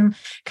 she's been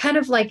kind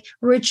of like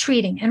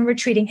retreating and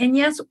retreating. And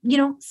yes,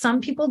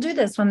 some people do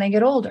this when they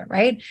get older,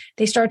 right?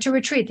 They start to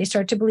retreat. They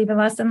start to believe in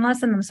less and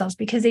less in themselves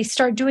because they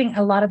start doing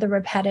a lot of the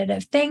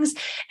repetitive things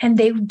and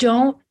they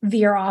don't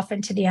veer off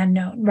into the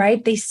unknown,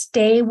 right? They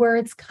stay where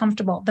it's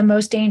comfortable, the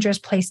most dangerous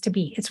place to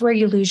be. It's where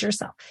you lose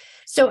yourself.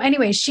 So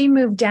anyway, she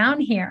moved down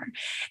here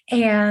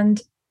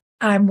and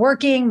I'm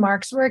working,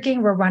 Mark's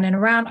working, we're running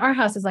around. Our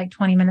house is like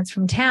 20 minutes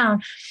from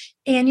town.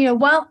 And,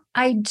 while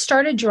I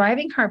started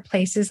driving her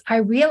places, I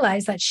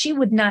realized that she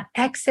would not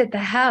exit the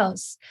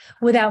house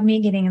without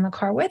me getting in the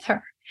car with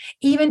her,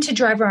 even to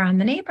drive around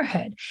the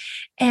neighborhood.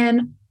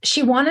 And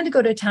she wanted to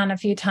go to town a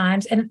few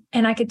times. And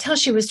I could tell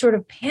she was sort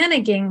of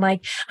panicking,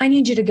 like, I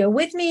need you to go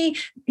with me,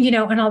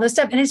 and all this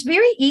stuff. And it's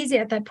very easy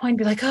at that point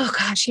to be like, oh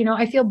gosh,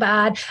 I feel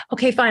bad.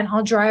 Okay, fine,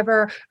 I'll drive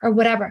her or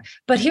whatever.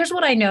 But here's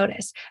what I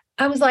noticed.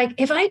 I was like,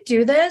 if I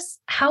do this,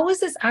 how is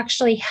this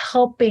actually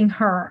helping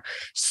her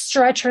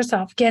stretch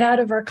herself, get out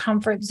of her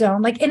comfort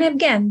zone? Like, and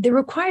again, it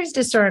requires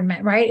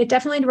discernment, right? It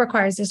definitely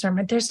requires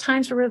discernment. There's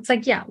times where it's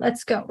like, yeah,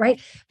 let's go,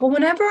 right? But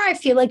whenever I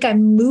feel like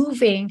I'm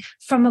moving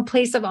from a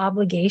place of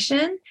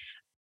obligation,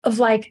 of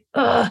like,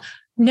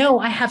 no,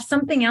 I have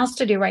something else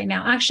to do right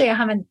now. Actually, I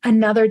have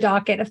another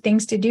docket of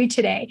things to do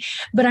today,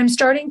 but I'm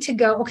starting to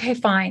go, okay,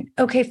 fine.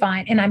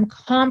 And I'm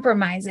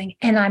compromising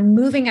and I'm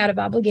moving out of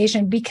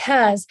obligation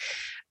because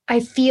I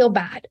feel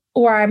bad,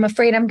 or I'm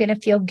afraid I'm going to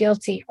feel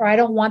guilty, or I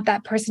don't want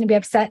that person to be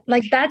upset.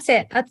 Like, that's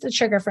it. That's the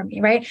trigger for me,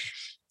 right?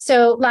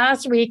 So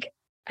last week,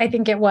 I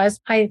think it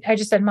was, I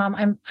just said,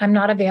 Mom, I'm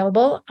not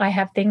available. I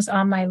have things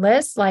on my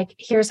list. Like,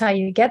 here's how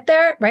you get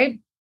there, right?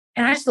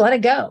 And I just let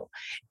it go.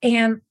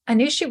 And I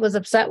knew she was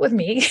upset with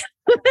me.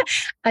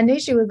 I knew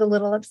she was a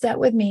little upset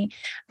with me.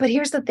 But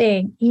here's the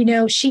thing,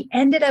 she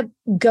ended up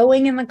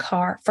going in the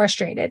car,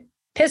 frustrated,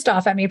 pissed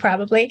off at me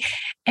probably,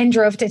 and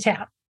drove to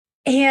town.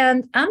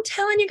 And I'm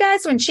telling you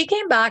guys, when she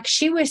came back,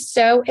 she was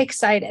so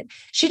excited.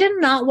 She did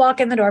not walk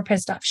in the door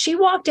pissed off. She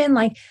walked in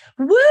like,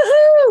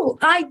 woohoo,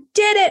 I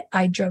did it.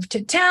 I drove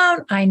to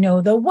town. I know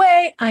the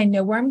way. I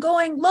know where I'm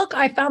going. Look,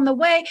 I found the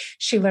way.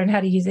 She learned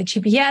how to use the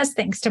GPS.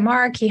 Thanks to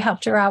Mark. He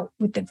helped her out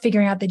with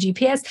figuring out the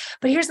GPS.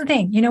 But here's the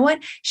thing. You know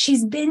what?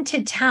 She's been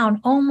to town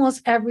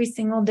almost every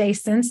single day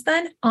since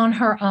then on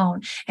her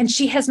own. And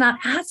she has not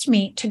asked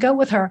me to go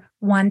with her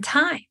one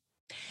time.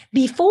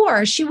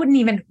 Before, she wouldn't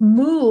even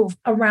move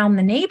around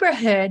the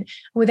neighborhood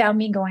without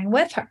me going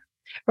with her,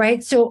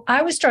 right? So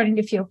I was starting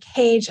to feel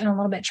caged and a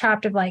little bit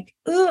trapped of like,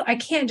 ooh, I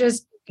can't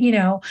just,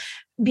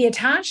 be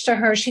attached to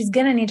her. She's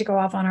going to need to go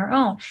off on her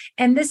own.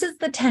 And this is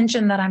the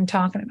tension that I'm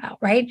talking about,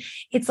 right?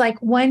 It's like,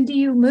 when do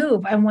you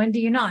move and when do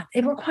you not?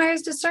 It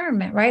requires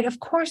discernment, right? Of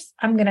course,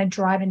 I'm going to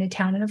drive into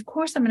town. And of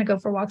course, I'm going to go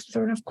for walks with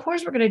her. And of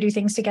course, we're going to do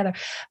things together,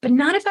 but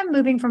not if I'm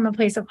moving from a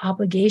place of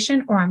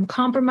obligation or I'm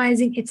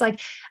compromising. It's like,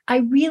 I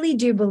really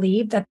do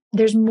believe that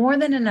there's more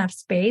than enough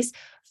space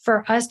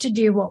for us to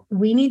do what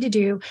we need to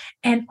do,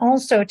 and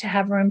also to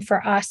have room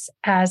for us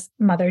as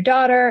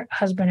mother-daughter,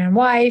 husband and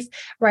wife,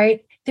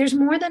 right? there's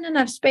more than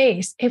enough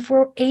space if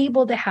we're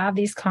able to have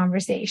these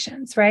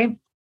conversations, right?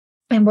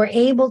 And we're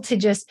able to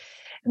just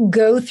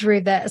go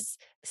through this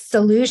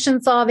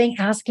solution solving,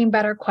 asking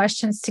better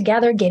questions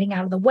together, getting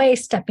out of the way,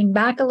 stepping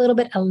back a little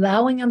bit,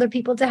 allowing other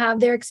people to have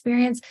their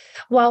experience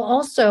while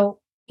also,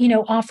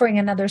 offering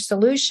another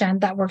solution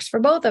that works for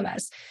both of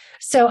us.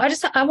 So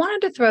I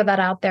wanted to throw that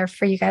out there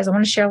for you guys. I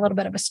want to share a little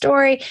bit of a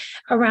story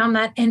around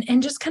that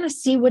and just kind of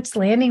see what's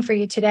landing for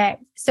you today.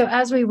 So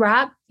as we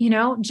wrap,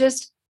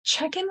 just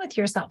check in with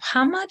yourself.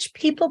 How much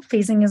people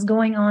pleasing is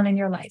going on in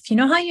your life? You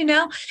know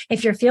how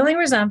if you're feeling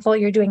resentful,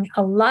 you're doing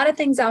a lot of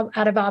things out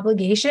of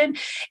obligation,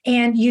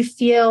 and you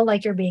feel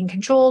like you're being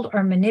controlled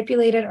or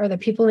manipulated, or the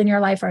people in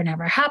your life are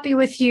never happy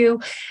with you.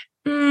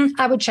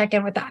 I would check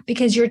in with that,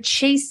 because you're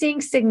chasing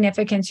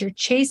significance, you're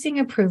chasing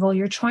approval,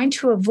 you're trying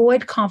to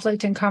avoid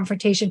conflict and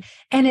confrontation,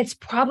 and it's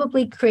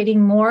probably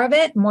creating more of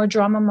it, more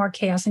drama, more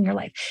chaos in your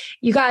life.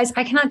 You guys,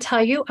 I cannot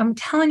tell you, I'm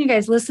telling you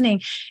guys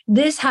listening,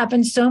 this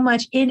happens so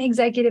much in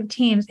executive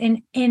teams,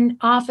 in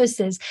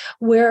offices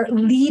where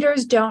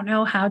leaders don't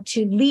know how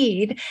to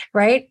lead,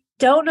 right?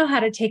 Don't know how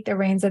to take the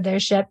reins of their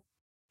ship,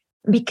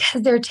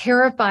 because they're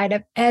terrified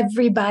of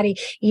everybody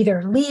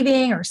either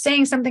leaving or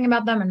saying something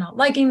about them and not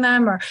liking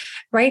them, or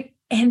right.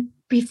 And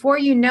before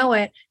you know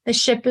it, the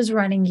ship is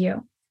running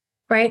you,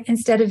 right?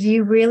 Instead of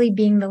you really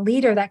being the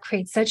leader that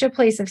creates such a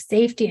place of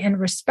safety and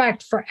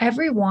respect for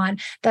everyone,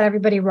 that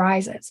everybody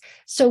rises.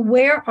 So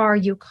where are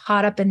you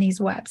caught up in these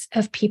webs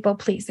of people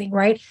pleasing,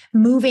 right?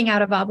 Moving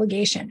out of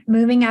obligation,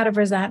 moving out of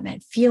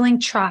resentment, feeling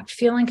trapped,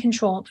 feeling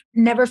controlled,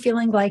 never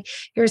feeling like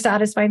you're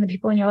satisfying the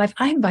people in your life.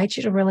 I invite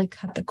you to really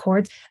cut the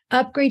cords,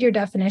 upgrade your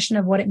definition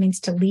of what it means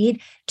to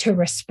lead, to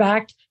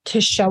respect,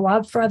 to show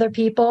up for other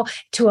people,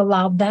 to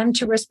allow them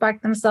to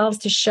respect themselves,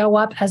 to show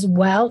up as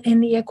well in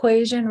the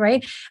equation,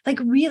 right? Like,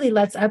 really,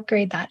 let's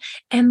upgrade that.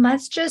 And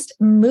let's just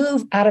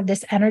move out of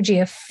this energy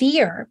of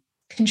fear,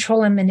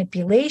 control, and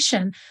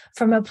manipulation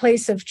from a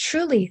place of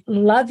truly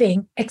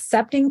loving,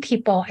 accepting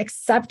people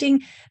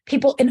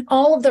in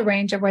all of the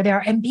range of where they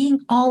are, and being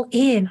all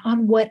in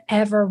on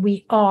whatever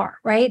we are,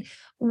 right?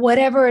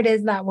 Whatever it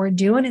is that we're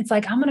doing, it's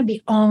like, I'm going to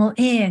be all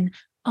in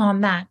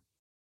on that.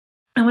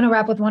 I want to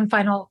wrap with one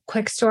final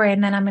quick story,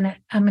 and then I'm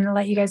going to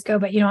let you guys go.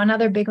 But,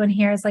 another big one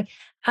here is like,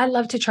 I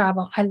love to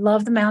travel. I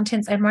love the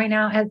mountains. And right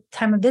now, at the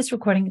time of this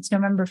recording, it's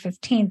November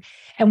 15th.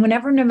 And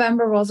whenever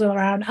November rolls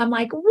around, I'm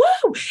like,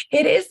 whoa,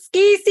 it is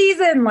ski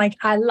season. Like,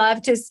 I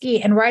love to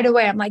ski. And right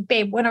away, I'm like,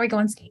 babe, when are we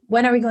going skiing?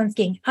 When are we going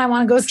skiing? I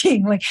want to go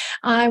skiing. Like,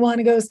 I want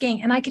to go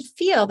skiing. And I could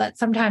feel that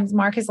sometimes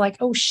Mark is like,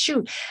 oh,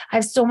 shoot, I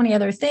have so many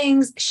other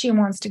things. She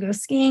wants to go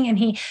skiing.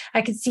 And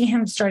I could see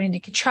him starting to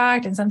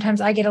contract. And sometimes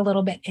I get a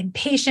little bit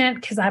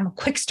impatient because I'm a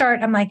quick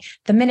start. I'm like,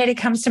 the minute it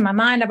comes to my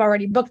mind, I've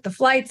already booked the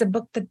flights and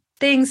booked the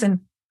things.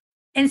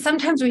 And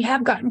sometimes we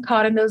have gotten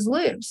caught in those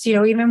loops,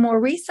 even more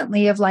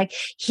recently, of like,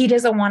 he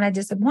doesn't want to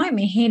disappoint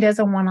me. He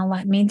doesn't want to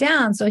let me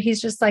down. So he's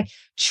just like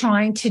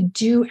trying to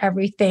do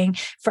everything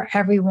for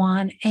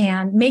everyone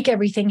and make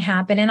everything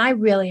happen. And I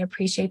really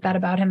appreciate that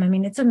about him. I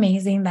mean, it's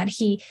amazing that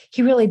he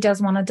really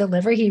does want to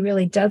deliver. He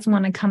really does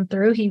want to come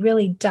through. He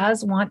really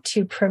does want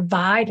to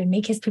provide and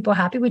make his people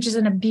happy, which is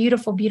a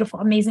beautiful, beautiful,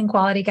 amazing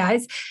quality,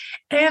 guys.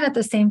 And at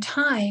the same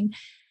time,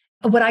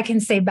 what I can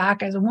say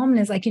back as a woman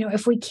is like,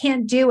 if we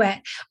can't do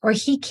it, or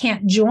he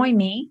can't join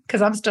me, because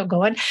I'm still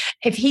going.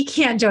 If he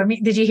can't join me,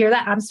 did you hear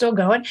that? I'm still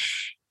going.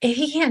 If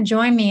he can't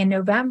join me in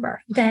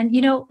November, then,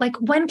 like,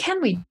 when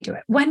can we do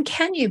it? When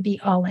can you be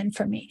all in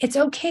for me? It's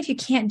okay if you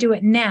can't do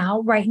it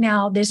now, right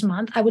now, this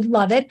month. I would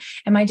love it.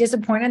 Am I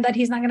disappointed that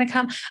he's not going to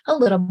come? A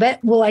little bit.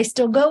 Will I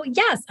still go?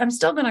 Yes, I'm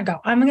still going to go.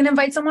 I'm going to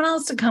invite someone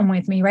else to come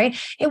with me, right?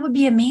 It would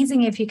be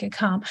amazing if he could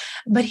come.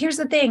 But here's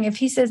the thing. If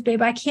he says,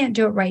 babe, I can't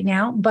do it right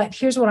now, but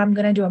here's what I'm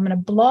going to do. I'm going to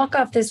block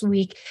off this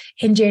week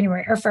in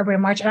January or February,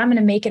 March, and I'm going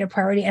to make it a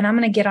priority, and I'm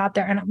going to get out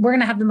there, and we're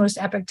going to have the most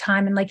epic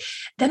time. And like,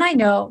 then I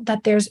know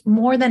that there's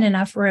more than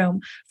enough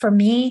room for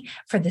me,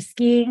 for the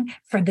skiing,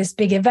 for this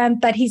big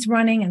event that he's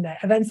running, and the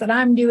events that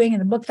I'm doing, and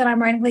the book that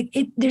I'm writing. Like,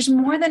 there's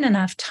more than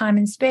enough time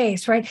and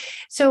space, right?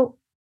 So,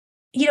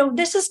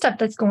 this is stuff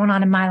that's going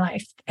on in my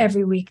life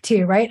every week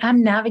too, right?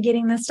 I'm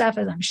navigating this stuff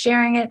as I'm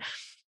sharing it.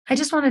 I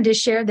just wanted to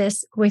share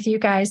this with you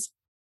guys,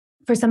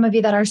 for some of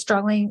you that are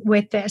struggling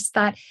with this,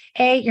 that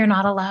A, you're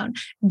not alone.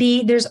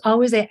 B, there's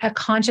always a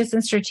conscious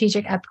and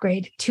strategic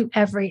upgrade to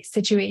every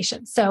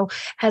situation. So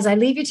as I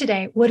leave you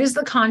today, what is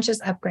the conscious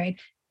upgrade?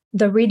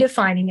 The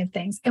redefining of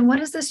things. And what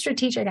is the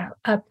strategic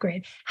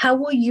upgrade? How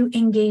will you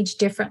engage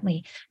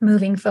differently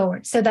moving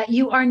forward, so that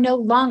you are no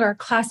longer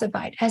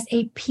classified as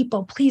a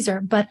people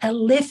pleaser, but a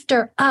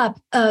lifter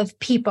up of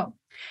people?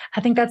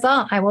 I think that's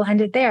all. I will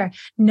end it there.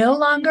 No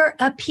longer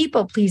a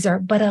people pleaser,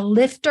 but a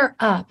lifter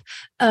up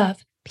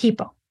of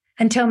people.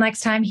 Until next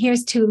time,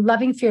 here's to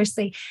loving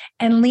fiercely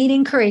and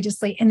leading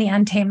courageously in the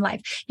untamed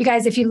life. You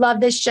guys, if you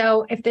love this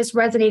show, if this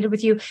resonated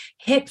with you,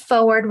 hit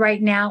forward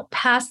right now.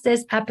 Pass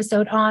this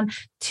episode on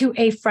to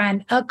a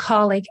friend, a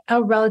colleague,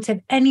 a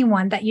relative,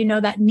 anyone that you know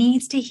that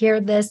needs to hear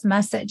this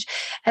message.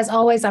 As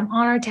always, I'm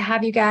honored to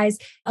have you guys,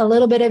 a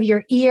little bit of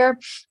your ear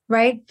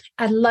right?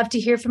 I'd love to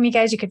hear from you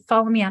guys. You could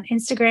follow me on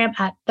Instagram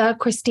at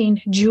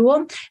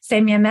 @TheChristineJewel.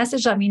 Send me a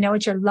message. Let me know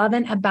what you're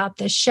loving about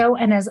the show.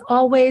 And as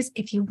always,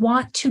 if you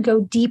want to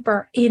go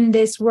deeper in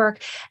this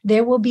work,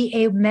 there will be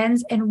a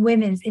men's and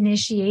women's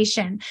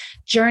initiation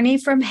journey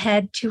from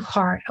head to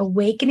heart,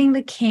 awakening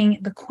the king,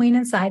 the queen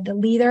inside, the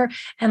leader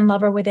and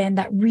lover within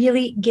that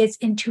really gets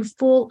into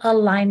full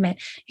alignment.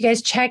 You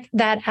guys check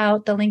that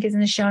out. The link is in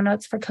the show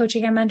notes for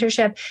coaching and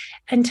mentorship.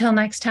 Until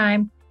next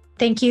time.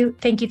 Thank you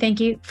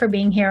for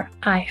being here.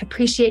 I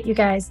appreciate you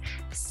guys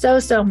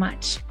so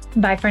much.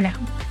 Bye for now.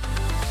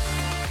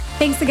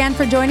 Thanks again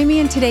for joining me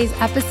in today's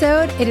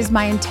episode. It is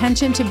my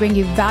intention to bring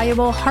you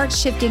valuable,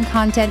 heart-shifting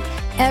content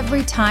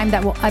every time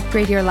that will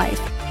upgrade your life.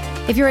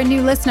 If you're a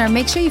new listener,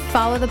 make sure you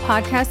follow the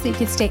podcast so you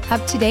can stay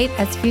up to date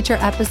as future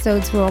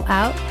episodes roll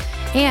out.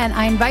 And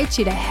I invite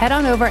you to head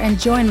on over and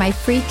join my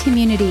free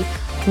community,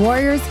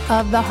 Warriors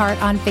of the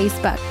Heart, on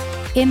Facebook.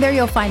 In there,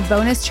 you'll find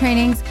bonus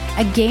trainings,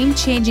 a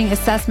game-changing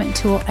assessment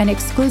tool, and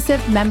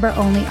exclusive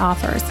member-only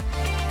offers.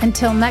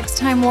 Until next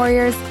time,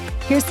 warriors,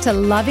 here's to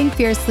loving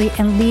fiercely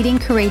and leading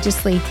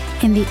courageously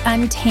in the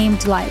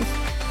untamed life,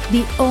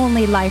 the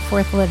only life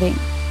worth living.